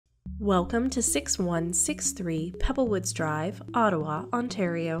Welcome to 6163 Pebblewoods Drive, Ottawa,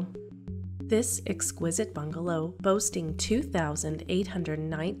 Ontario. This exquisite bungalow, boasting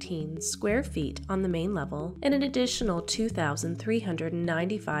 2,819 square feet on the main level and an additional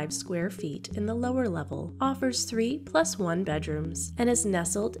 2,395 square feet in the lower level, offers 3+1 bedrooms and is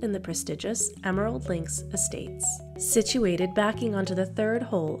nestled in the prestigious Emerald Links Estates. Situated backing onto the third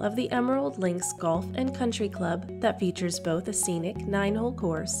hole of the Emerald Links Golf and Country Club that features both a scenic 9-hole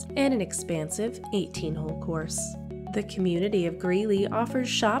course and an expansive 18-hole course. The community of Greeley offers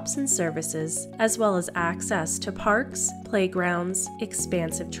shops and services, as well as access to parks, playgrounds,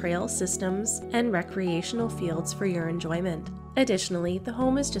 expansive trail systems, and recreational fields for your enjoyment. Additionally, the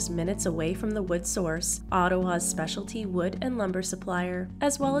home is just minutes away from the Wood Source, Ottawa's specialty wood and lumber supplier,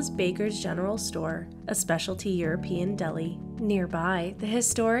 as well as Baker's General Store, a specialty European deli. Nearby, the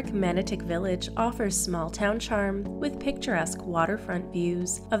historic Manotick Village offers small-town charm with picturesque waterfront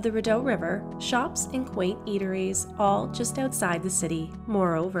views of the Rideau River, shops and quaint eateries, all just outside the city.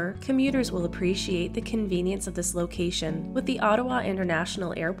 Moreover, commuters will appreciate the convenience of this location, with the Ottawa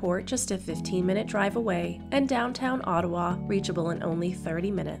International Airport just a 15-minute drive away, and downtown Ottawa reachable in only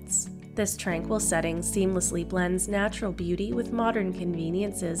 30 minutes. This tranquil setting seamlessly blends natural beauty with modern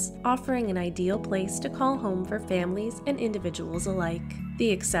conveniences, offering an ideal place to call home for families and individuals alike. The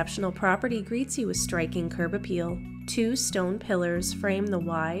exceptional property greets you with striking curb appeal. 2 stone pillars frame the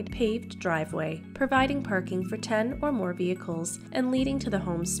wide, paved driveway, providing parking for 10 or more vehicles and leading to the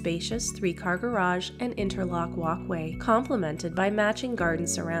home's spacious 3-car garage and interlock walkway, complemented by matching garden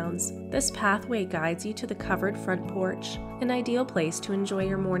surrounds. This pathway guides you to the covered front porch, an ideal place to enjoy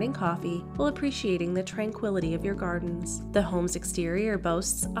your morning coffee while appreciating the tranquility of your gardens. The home's exterior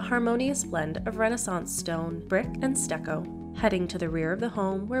boasts a harmonious blend of Renaissance stone, brick, and stucco. Heading to the rear of the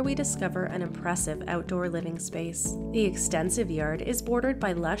home, where we discover an impressive outdoor living space. The extensive yard is bordered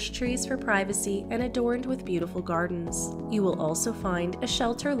by lush trees for privacy and adorned with beautiful gardens. You will also find a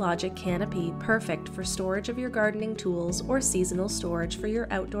shelter logic canopy perfect for storage of your gardening tools or seasonal storage for your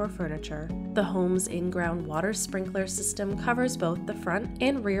outdoor furniture. The home's in-ground water sprinkler system covers both the front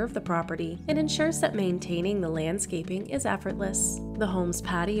and rear of the property and ensures that maintaining the landscaping is effortless. The home's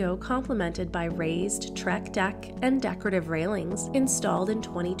patio, complemented by raised Trek deck and decorative railings installed in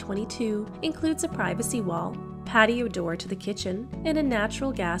 2022, includes a privacy wall, patio door to the kitchen, and a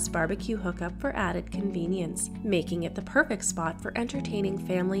natural gas barbecue hookup for added convenience, making it the perfect spot for entertaining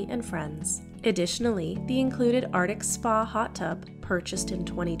family and friends. Additionally, the included Arctic Spa hot tub, purchased in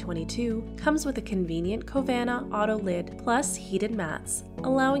 2022, comes with a convenient Covana auto lid plus heated mats,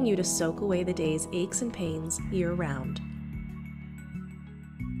 allowing you to soak away the day's aches and pains year-round.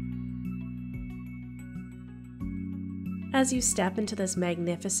 As you step into this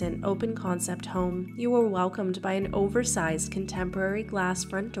magnificent open-concept home, you are welcomed by an oversized contemporary glass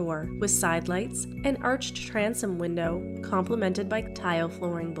front door with side lights, an arched transom window, complemented by tile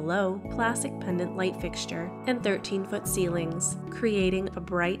flooring below, classic pendant light fixture, and 13-foot ceilings, creating a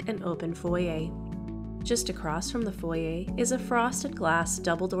bright and open foyer. Just across from the foyer is a frosted glass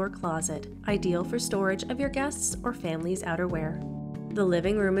double-door closet, ideal for storage of your guests' or family's outerwear. The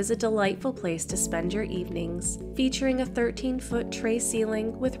living room is a delightful place to spend your evenings, featuring a 13-foot tray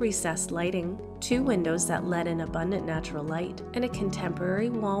ceiling with recessed lighting, 2 windows that let in abundant natural light, and a contemporary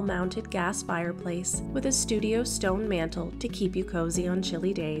wall-mounted gas fireplace with a studio stone mantel to keep you cozy on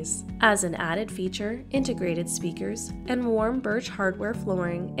chilly days. As an added feature, integrated speakers and warm birch hardware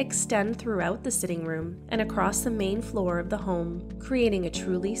flooring extend throughout the sitting room and across the main floor of the home, creating a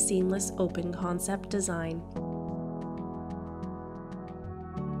truly seamless open-concept design.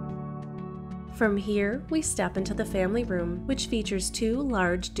 From here, we step into the family room, which features 2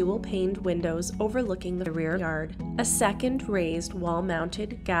 large dual-paned windows overlooking the rear yard, a second raised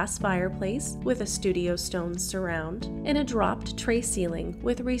wall-mounted gas fireplace with a studio stone surround, and a dropped tray ceiling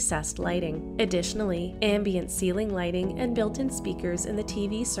with recessed lighting. Additionally, ambient ceiling lighting and built-in speakers in the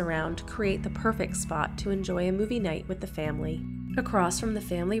TV surround create the perfect spot to enjoy a movie night with the family. Across from the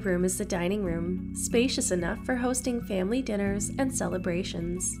family room is the dining room, spacious enough for hosting family dinners and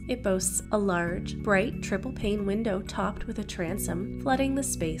celebrations. It boasts a large, bright triple-pane window topped with a transom, flooding the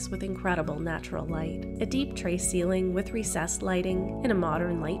space with incredible natural light, a deep tray ceiling with recessed lighting, and a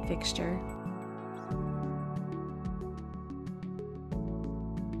modern light fixture.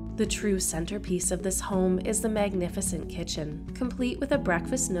 The true centerpiece of this home is the magnificent kitchen, complete with a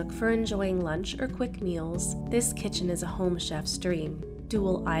breakfast nook for enjoying lunch or quick meals. This kitchen is a home chef's dream.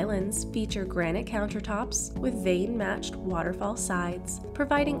 Dual islands feature granite countertops with vein-matched waterfall sides,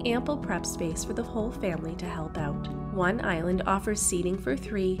 providing ample prep space for the whole family to help out. One island offers seating for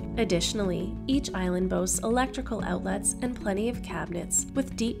 3. Additionally, each island boasts electrical outlets and plenty of cabinets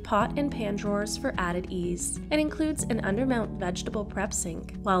with deep pot and pan drawers for added ease, and includes an undermount vegetable prep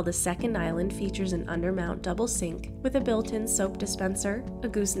sink, while the second island features an undermount double sink with a built-in soap dispenser, a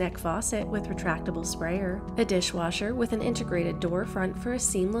gooseneck faucet with retractable sprayer, a dishwasher with an integrated door front for a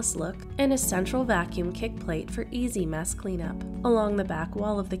seamless look, and a central vacuum kick plate for easy mess cleanup. Along the back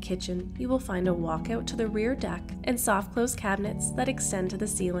wall of the kitchen, you will find a walkout to the rear deck and soft close cabinets that extend to the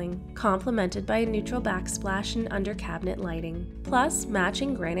ceiling, complemented by a neutral backsplash and under cabinet lighting, plus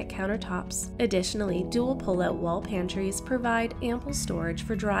matching granite countertops. Additionally, dual pull-out wall pantries provide ample storage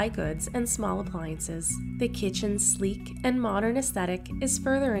for dry goods and small appliances. The kitchen's sleek and modern aesthetic is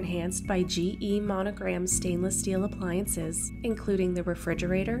further enhanced by GE monogram stainless steel appliances, including the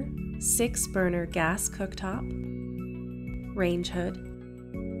refrigerator, 6-burner gas cooktop, range hood,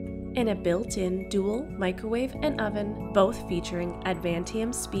 and a built-in dual microwave and oven, both featuring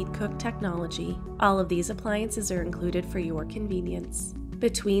Advantium speed cook technology. All of these appliances are included for your convenience.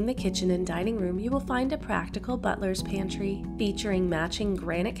 Between the kitchen and dining room, you will find a practical butler's pantry featuring matching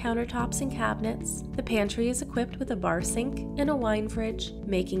granite countertops and cabinets. The pantry is equipped with a bar sink and a wine fridge,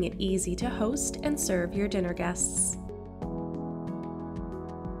 making it easy to host and serve your dinner guests.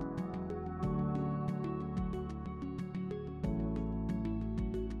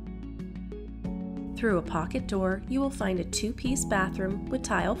 Through a pocket door, you will find a 2-piece bathroom with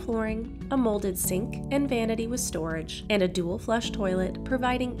tile flooring, a molded sink and vanity with storage, and a dual flush toilet,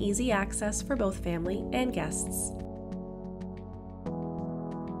 providing easy access for both family and guests.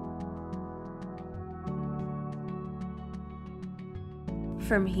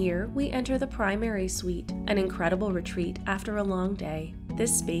 From here, we enter the primary suite, an incredible retreat after a long day.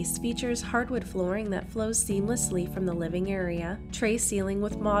 This space features hardwood flooring that flows seamlessly from the living area, tray ceiling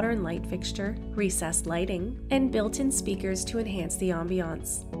with modern light fixture, recessed lighting, and built-in speakers to enhance the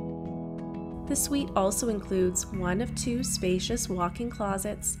ambiance. The suite also includes one of 2 spacious walk-in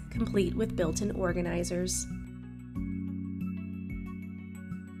closets, complete with built-in organizers.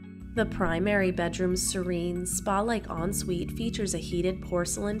 The primary bedroom's serene, spa-like ensuite features a heated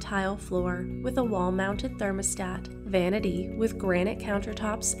porcelain tile floor with a wall-mounted thermostat, vanity with granite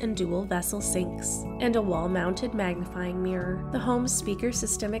countertops and dual vessel sinks, and a wall-mounted magnifying mirror. The home's speaker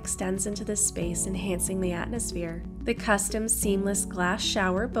system extends into this space, enhancing the atmosphere. The custom seamless glass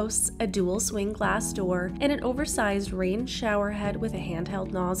shower boasts a dual swing glass door and an oversized rain shower head with a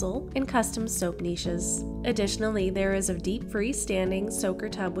handheld nozzle and custom soap niches. Additionally, there is a deep freestanding soaker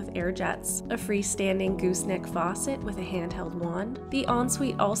tub with air jets, a freestanding gooseneck faucet with a handheld wand. The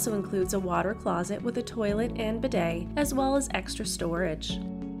ensuite also includes a water closet with a toilet and bidet, as well as extra storage.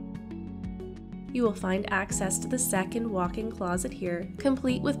 You will find access to the second walk-in closet here,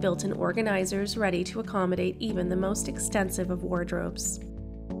 complete with built-in organizers ready to accommodate even the most extensive of wardrobes.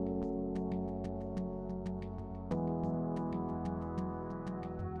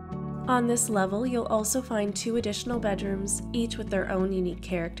 On this level, you'll also find 2 additional bedrooms, each with their own unique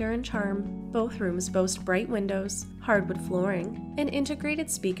character and charm. Both rooms boast bright windows, hardwood flooring, and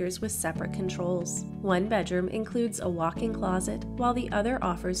integrated speakers with separate controls. One bedroom includes a walk-in closet, while the other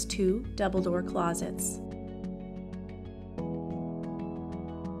offers 2 double-door closets.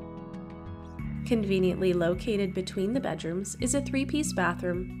 Conveniently located between the bedrooms is a 3-piece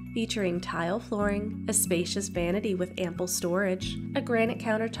bathroom featuring tile flooring, a spacious vanity with ample storage, a granite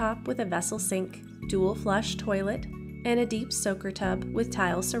countertop with a vessel sink, dual flush toilet, and a deep soaker tub with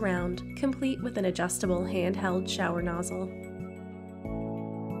tile surround, complete with an adjustable handheld shower nozzle.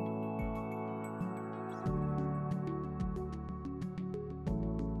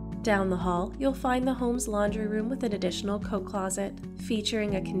 Down the hall, you'll find the home's laundry room with an additional coat closet,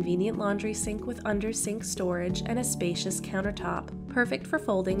 featuring a convenient laundry sink with under-sink storage and a spacious countertop, perfect for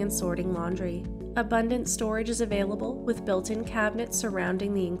folding and sorting laundry. Abundant storage is available with built-in cabinets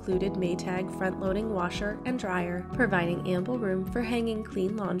surrounding the included Maytag front-loading washer and dryer, providing ample room for hanging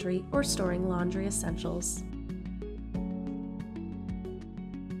clean laundry or storing laundry essentials.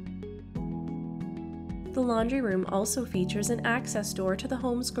 The laundry room also features an access door to the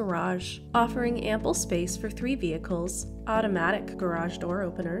home's garage, offering ample space for 3 vehicles, automatic garage door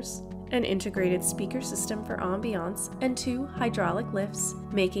openers, an integrated speaker system for ambiance, and 2 hydraulic lifts,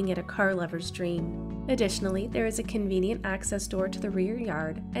 making it a car lover's dream. Additionally, there is a convenient access door to the rear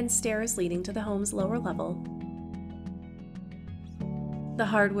yard and stairs leading to the home's lower level. The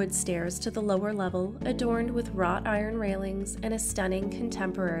hardwood stairs to the lower level, adorned with wrought iron railings and a stunning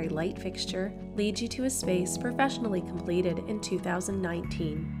contemporary light fixture, lead you to a space professionally completed in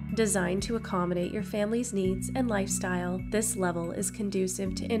 2019. Designed to accommodate your family's needs and lifestyle, this level is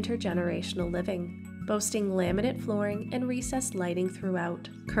conducive to intergenerational living. boasting laminate flooring and recessed lighting throughout.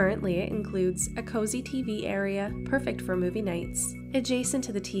 Currently, it includes a cozy TV area, perfect for movie nights. Adjacent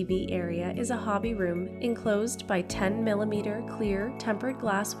to the TV area is a hobby room enclosed by 10mm clear tempered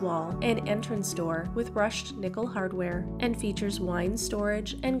glass wall and entrance door with brushed nickel hardware, and features wine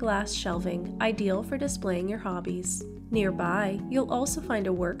storage and glass shelving, ideal for displaying your hobbies. Nearby, you'll also find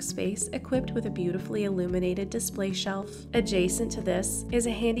a workspace equipped with a beautifully illuminated display shelf. Adjacent to this is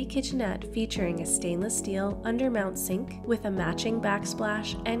a handy kitchenette featuring a stainless steel undermount sink with a matching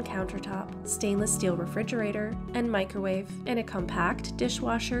backsplash and countertop, stainless steel refrigerator and microwave, and a compact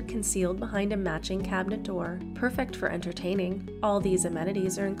dishwasher concealed behind a matching cabinet door, perfect for entertaining. All these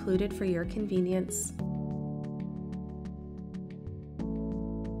amenities are included for your convenience.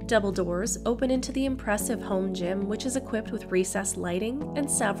 Double doors open into the impressive home gym, which is equipped with recessed lighting and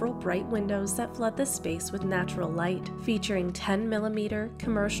several bright windows that flood the space with natural light, featuring 10mm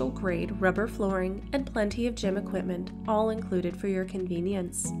commercial-grade rubber flooring and plenty of gym equipment, all included for your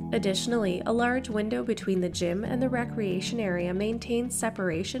convenience. Additionally, a large window between the gym and the recreation area maintains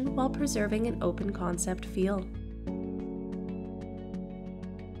separation while preserving an open concept feel.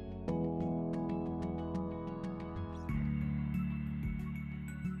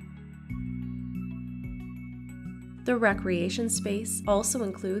 The recreation space also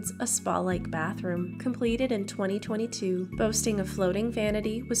includes a spa-like bathroom, completed in 2022, boasting a floating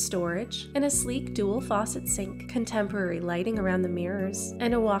vanity with storage and a sleek dual faucet sink, contemporary lighting around the mirrors,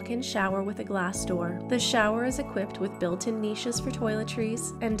 and a walk-in shower with a glass door. The shower is equipped with built-in niches for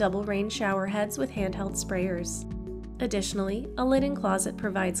toiletries and double rain shower heads with handheld sprayers. Additionally, a linen closet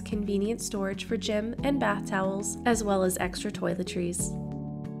provides convenient storage for gym and bath towels, as well as extra toiletries.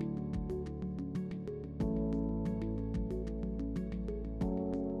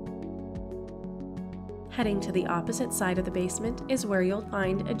 Heading to the opposite side of the basement is where you'll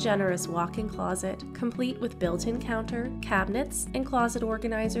find a generous walk-in closet, complete with built-in counter, cabinets, and closet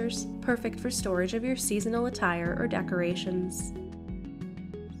organizers, perfect for storage of your seasonal attire or decorations.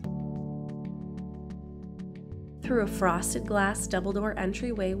 Through a frosted glass double-door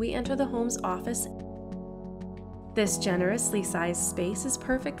entryway, we enter the home's office. This generously sized space is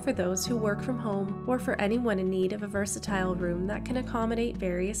perfect for those who work from home or for anyone in need of a versatile room that can accommodate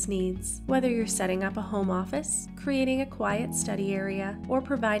various needs. Whether you're setting up a home office, creating a quiet study area, or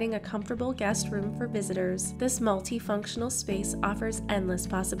providing a comfortable guest room for visitors, this multifunctional space offers endless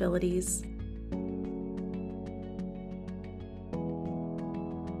possibilities.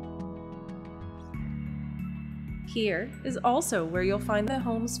 Here is also where you'll find the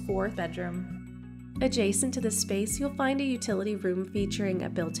home's fourth bedroom. Adjacent to the space, you'll find a utility room featuring a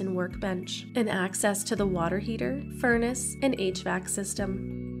built-in workbench, and access to the water heater, furnace, and HVAC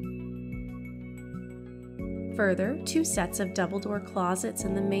system. Further, 2 sets of double-door closets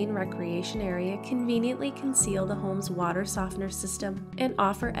in the main recreation area conveniently conceal the home's water softener system and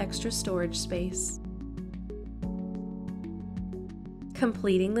offer extra storage space.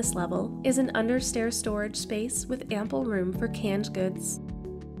 Completing this level is an understair storage space with ample room for canned goods,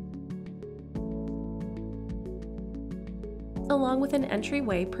 along with an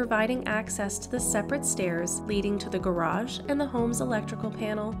entryway providing access to the separate stairs leading to the garage and the home's electrical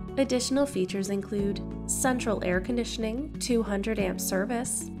panel. Additional features include central air conditioning, 200-amp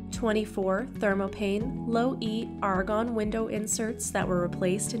service, 24 thermopane low-E argon window inserts that were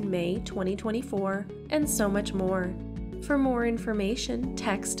replaced in May 2024, and so much more. For more information,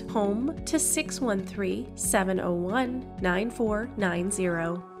 text HOME to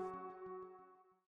 613-701-9490.